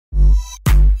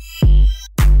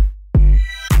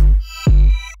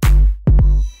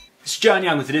John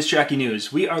Young with the Disc Jockey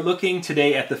News. We are looking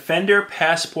today at the Fender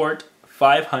Passport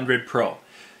 500 Pro.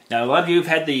 Now, a lot of you have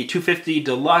had the 250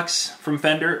 Deluxe from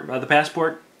Fender, the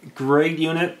Passport. Great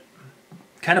unit,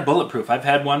 kind of bulletproof. I've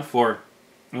had one for,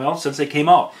 well, since they came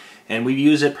out. And we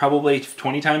use it probably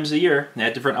 20 times a year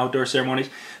at different outdoor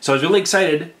ceremonies. So I was really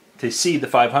excited to see the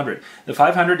 500. The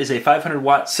 500 is a 500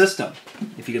 watt system.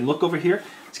 If you can look over here,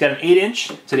 it's got an 8-inch,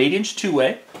 it's an 8-inch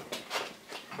two-way.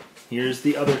 Here's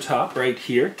the other top right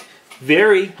here.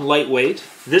 Very lightweight.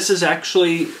 This is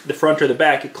actually the front or the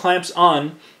back. It clamps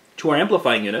on to our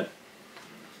amplifying unit.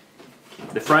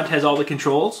 The front has all the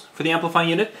controls for the amplifying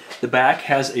unit. The back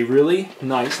has a really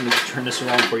nice, let me just turn this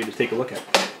around for you to take a look at.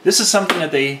 This is something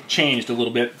that they changed a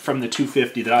little bit from the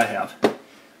 250 that I have.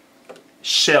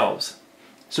 Shelves.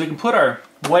 So we can put our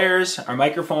wires, our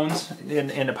microphones,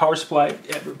 and a power supply,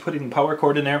 putting the power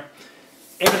cord in there.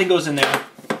 Everything goes in there,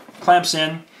 clamps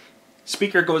in.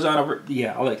 Speaker goes on over,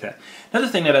 yeah, I like that. Another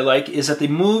thing that I like is that they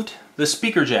moved the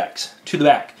speaker jacks to the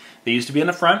back. They used to be in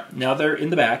the front, now they're in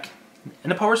the back,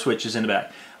 and the power switch is in the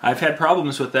back. I've had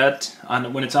problems with that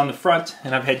when it's on the front,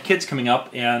 and I've had kids coming up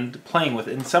and playing with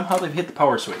it, and somehow they've hit the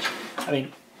power switch. I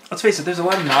mean, let's face it, there's a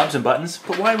lot of knobs and buttons,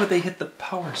 but why would they hit the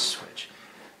power switch?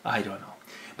 I don't know.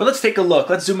 But let's take a look.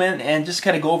 Let's zoom in and just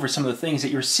kind of go over some of the things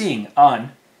that you're seeing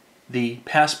on the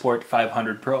Passport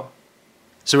 500 Pro.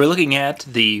 So we're looking at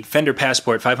the Fender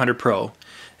Passport 500 Pro,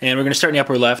 and we're going to start in the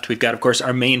upper left. We've got, of course,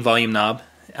 our main volume knob.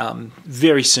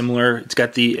 Very similar. It's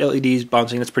got the LEDs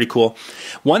bouncing. That's pretty cool.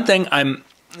 One thing I'm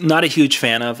not a huge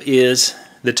fan of is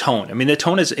the tone. I mean, the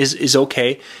tone is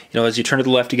okay. You know, as you turn to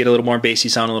the left, you get a little more bassy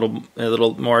sound, a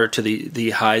little more to the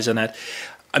highs on that.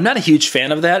 I'm not a huge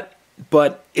fan of that,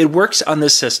 but it works on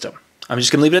this system. I'm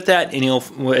just going to leave it at that,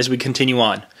 and as we continue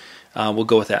on, we'll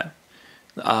go with that.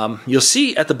 You'll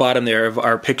see at the bottom there of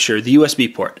our picture the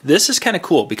USB port. This is kind of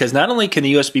cool because not only can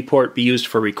the USB port be used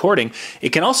for recording,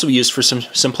 it can also be used for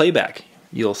some playback.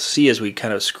 You'll see as we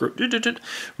kind of screw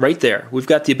right there. We've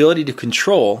got the ability to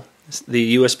control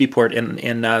the USB port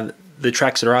and the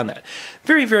tracks that are on that.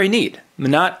 Very, very neat.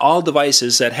 Not all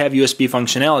devices that have USB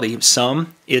functionality.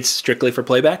 Some it's strictly for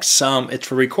playback, some it's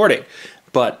for recording.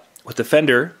 But with the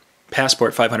Fender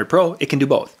Passport 500 Pro, it can do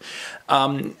both.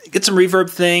 Get some reverb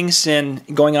things and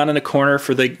going on in the corner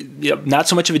for the, not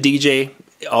so much of a DJ,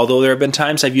 although there have been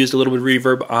times I've used a little bit of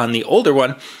reverb on the older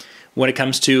one when it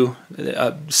comes to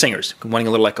singers, wanting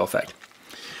a little echo effect.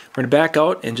 We're going to back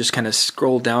out and just kind of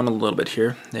scroll down a little bit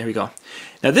here. There we go.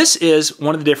 Now this is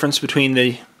one of the difference between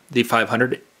the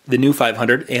 500, the new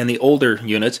 500, and the older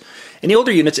units. In the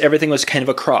older units, everything was kind of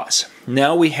a cross.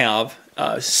 Now we have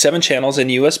 7 channels in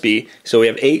USB, so we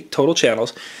have 8 total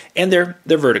channels, and they're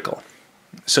vertical.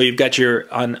 So you've got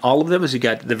on all of them, you've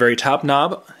got the very top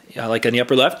knob, like on the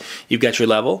upper left, you've got your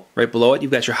level, right below it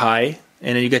you've got your high,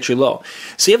 and then you've got your low.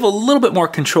 So you have a little bit more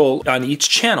control on each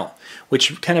channel,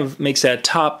 which kind of makes that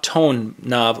top tone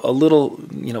knob a little,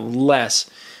 less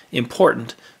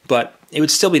important, but it would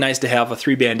still be nice to have a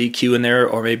 3-band EQ in there,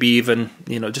 or maybe even,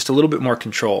 just a little bit more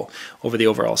control over the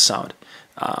overall sound.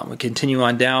 We continue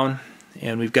on down,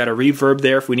 and we've got a reverb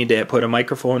there if we need to put a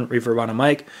microphone, reverb on a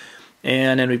mic.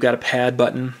 And then we've got a pad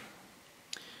button.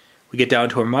 We get down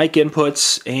to our mic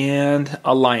inputs and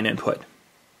a line input.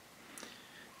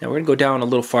 Now we're going to go down a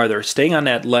little farther. Staying on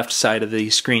that left side of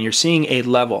the screen, you're seeing a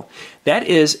level. That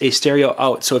is a stereo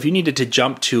out. So if you needed to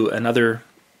jump to another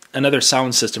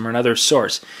sound system or another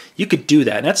source, you could do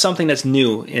that. And that's something that's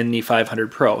new in the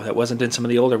 500 Pro. That wasn't in some of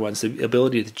the older ones, the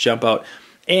ability to jump out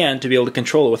and to be able to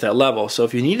control it with that level. So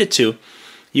if you needed to,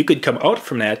 you could come out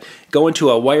from that, go into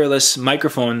a wireless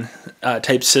microphone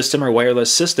type system or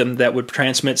wireless system that would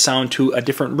transmit sound to a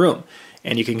different room,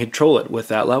 and you can control it with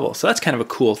that level. So that's kind of a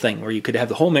cool thing where you could have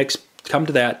the whole mix, come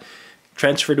to that,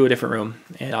 transfer to a different room,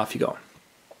 and off you go.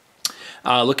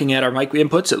 Looking at our mic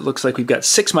inputs, it looks like we've got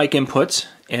 6 mic inputs,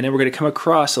 and then we're going to come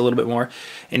across a little bit more,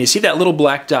 and you see that little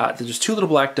black dot. There's 2 little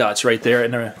black dots right there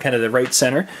in kind of the right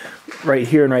center, right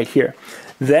here and right here.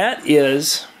 That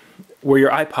is where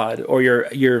your iPod or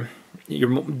your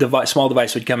small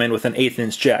device would come in with an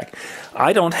 1/8-inch jack.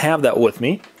 I don't have that with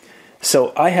me,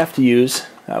 so I have to use,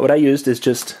 what I used is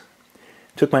just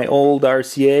took my old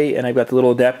RCA, and I've got the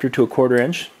little adapter to a 1/4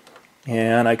 inch,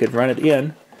 and I could run it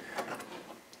in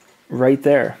right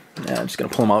there. And I'm just going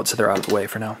to pull them out so they're out of the way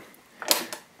for now.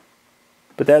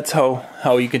 But that's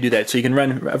how you can do that. So you can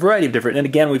run a variety of different, and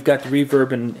again, we've got the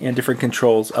reverb and different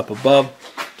controls up above.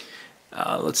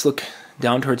 Let's look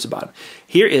down towards the bottom.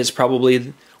 Here is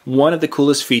probably one of the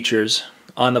coolest features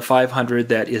on the 500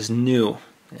 that is new.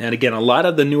 And again, a lot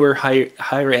of the newer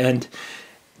higher end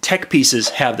tech pieces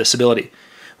have this ability.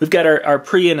 We've got our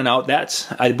pre-in and out.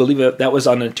 That's, I believe that was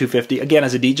on the 250. Again,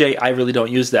 as a DJ, I really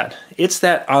don't use that. It's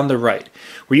that on the right,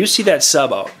 where you see that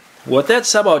sub out. What that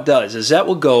sub out does is that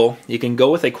will go, you can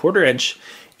go with a 1/4 inch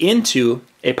into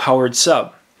a powered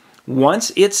sub.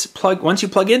 Once you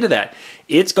plug into that,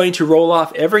 it's going to roll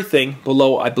off everything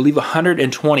below, I believe,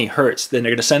 120 hertz. Then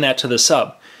they're going to send that to the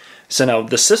sub. So now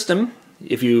the system,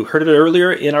 if you heard it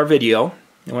earlier in our video,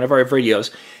 in one of our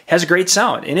videos, has a great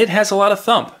sound, and it has a lot of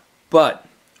thump. But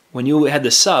when you had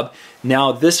the sub,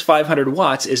 now this 500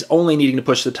 watts is only needing to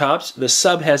push the tops. The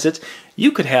sub has it.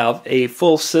 You could have a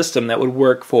full system that would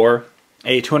work for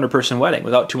a 200-person wedding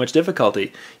without too much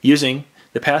difficulty using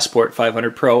the Passport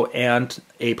 500 Pro and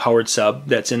a powered sub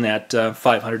that's in that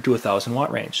 500 to 1,000 watt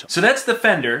range. So that's the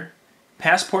Fender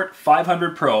Passport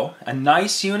 500 Pro, a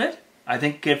nice unit. I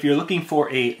think if you're looking for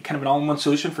a kind of an all-in-one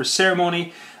solution for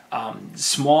ceremony,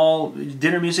 small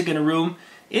dinner music in a room,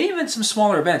 and even some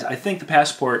smaller events, I think the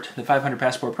 500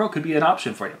 Passport Pro could be an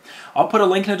option for you. I'll put a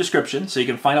link in the description so you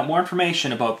can find out more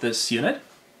information about this unit.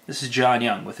 This is John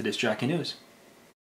Young with the Disc Jockey News.